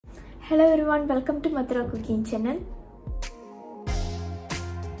Hello everyone, welcome to Maturah cooking channel.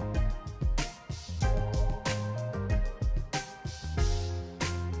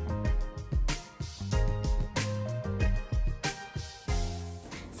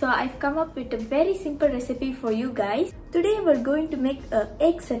 So I've come up with a very simple recipe for you guys. Today we're going to make a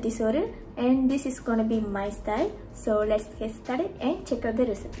egg Satti Sorru and this is gonna be my style. So let's get started and check out the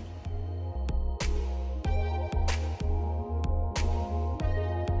recipe.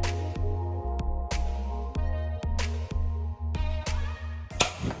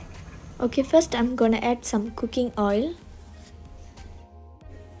 Okay, first I'm gonna add some cooking oil.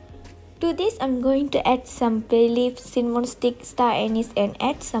 To this I'm going to add some bay leaf, cinnamon stick, star anise and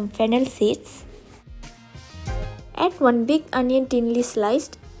add some fennel seeds. Add one big onion thinly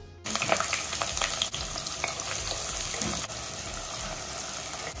sliced.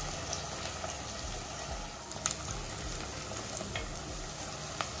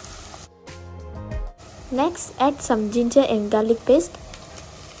 Next, add some ginger and garlic paste.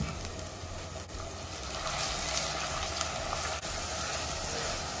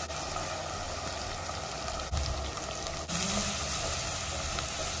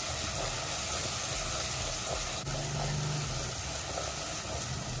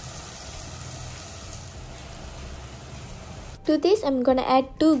 To this I'm gonna add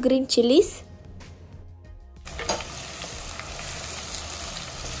 2 green chilies.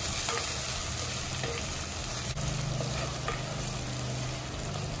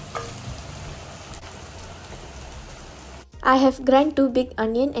 I have grind 2 big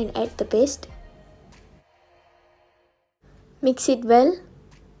onion and add the paste. Mix it well.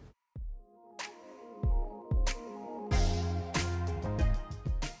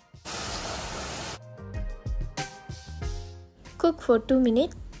 Cook for 2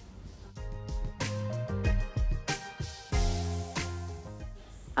 minutes.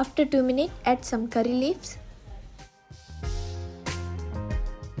 After 2 minutes, add some curry leaves.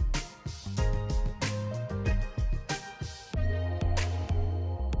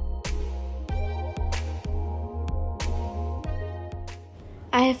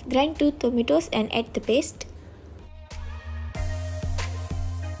 I have grind 2 tomatoes and add the paste.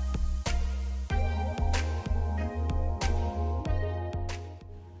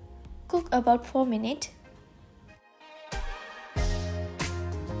 Cook about 4 minutes.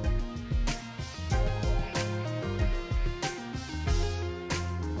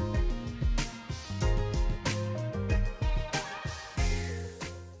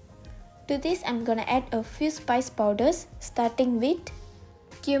 To this I'm gonna add a few spice powders, starting with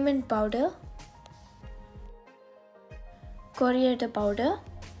cumin powder, coriander powder,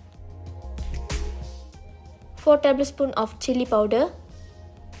 4 tablespoons of chili powder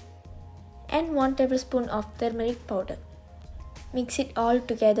and 1 tablespoon of turmeric powder. Mix it all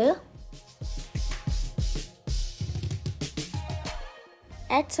together.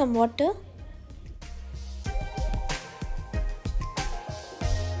 Add some water.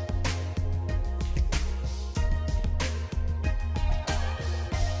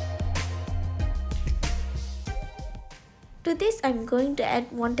 To this I'm going to add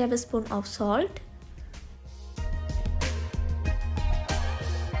 1 tablespoon of salt.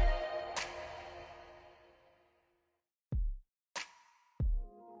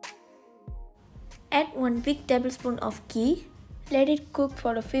 Add 1 big tablespoon of ghee. Let it cook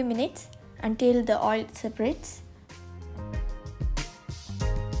for a few minutes until the oil separates.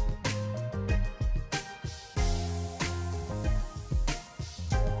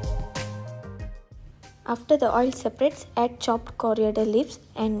 After the oil separates, add chopped coriander leaves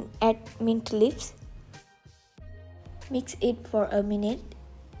and add mint leaves. Mix it for a minute.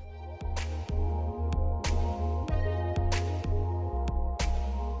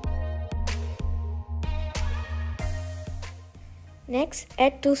 Next,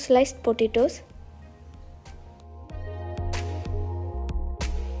 add 2 sliced potatoes.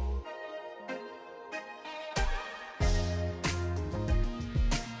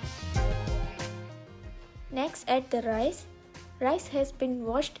 Next, add the rice. Rice has been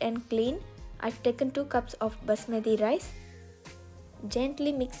washed and cleaned. I've taken 2 cups of basmati rice.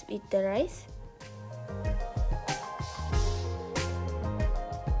 Gently mix with the rice.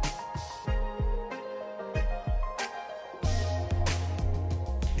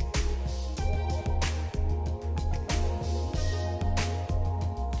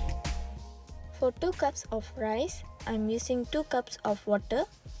 For 2 cups of rice, I'm using 2 cups of water.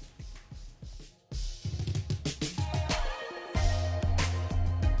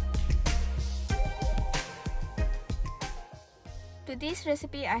 To this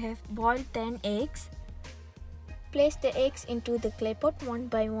recipe, I have boiled 10 eggs. Place the eggs into the clay pot one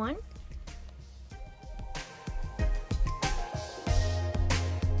by one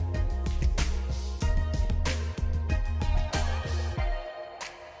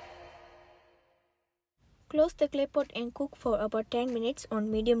the Claypot and cook for about 10 minutes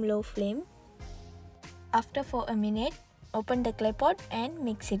on medium-low flame. After for a minute, open the Claypot and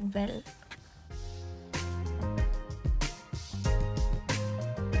mix it well.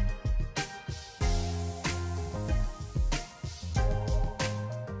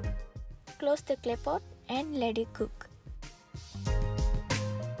 Close the Claypot and let it cook.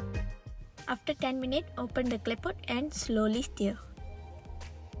 After 10 minutes, open the Claypot and slowly stir.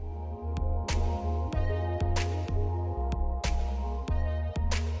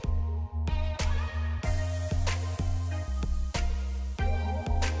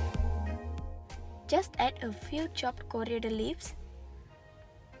 Just add a few chopped coriander leaves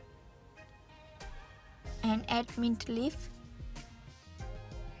and add mint leaf.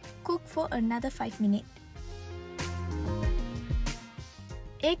 Cook for another 5 minutes.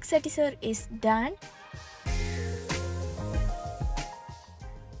 Egg Satti Sorru is done.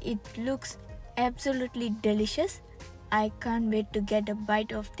 It looks absolutely delicious. I can't wait to get a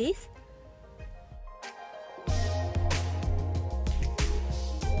bite of this.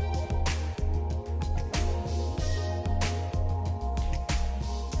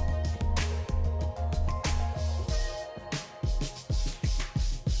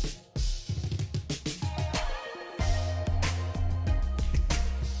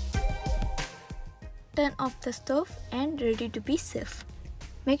 Turn off the stove and ready to be served.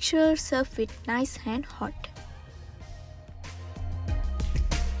 Make sure serve with nice and hot.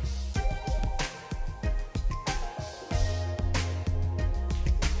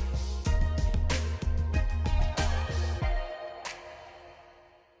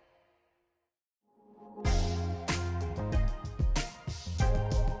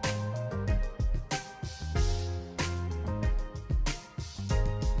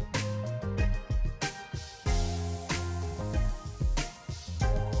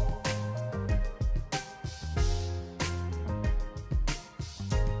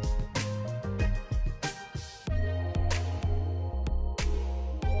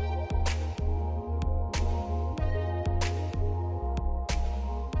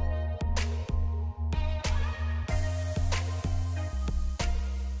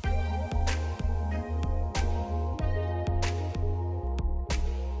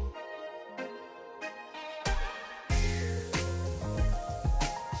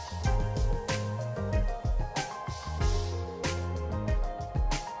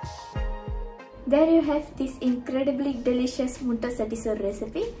 There you have this incredibly delicious Maturah Satti Sorru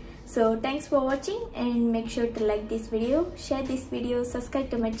recipe. So thanks for watching and make sure to like this video, share this video, subscribe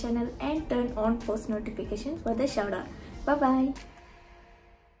to my channel and turn on post notification for the shout out. Bye bye.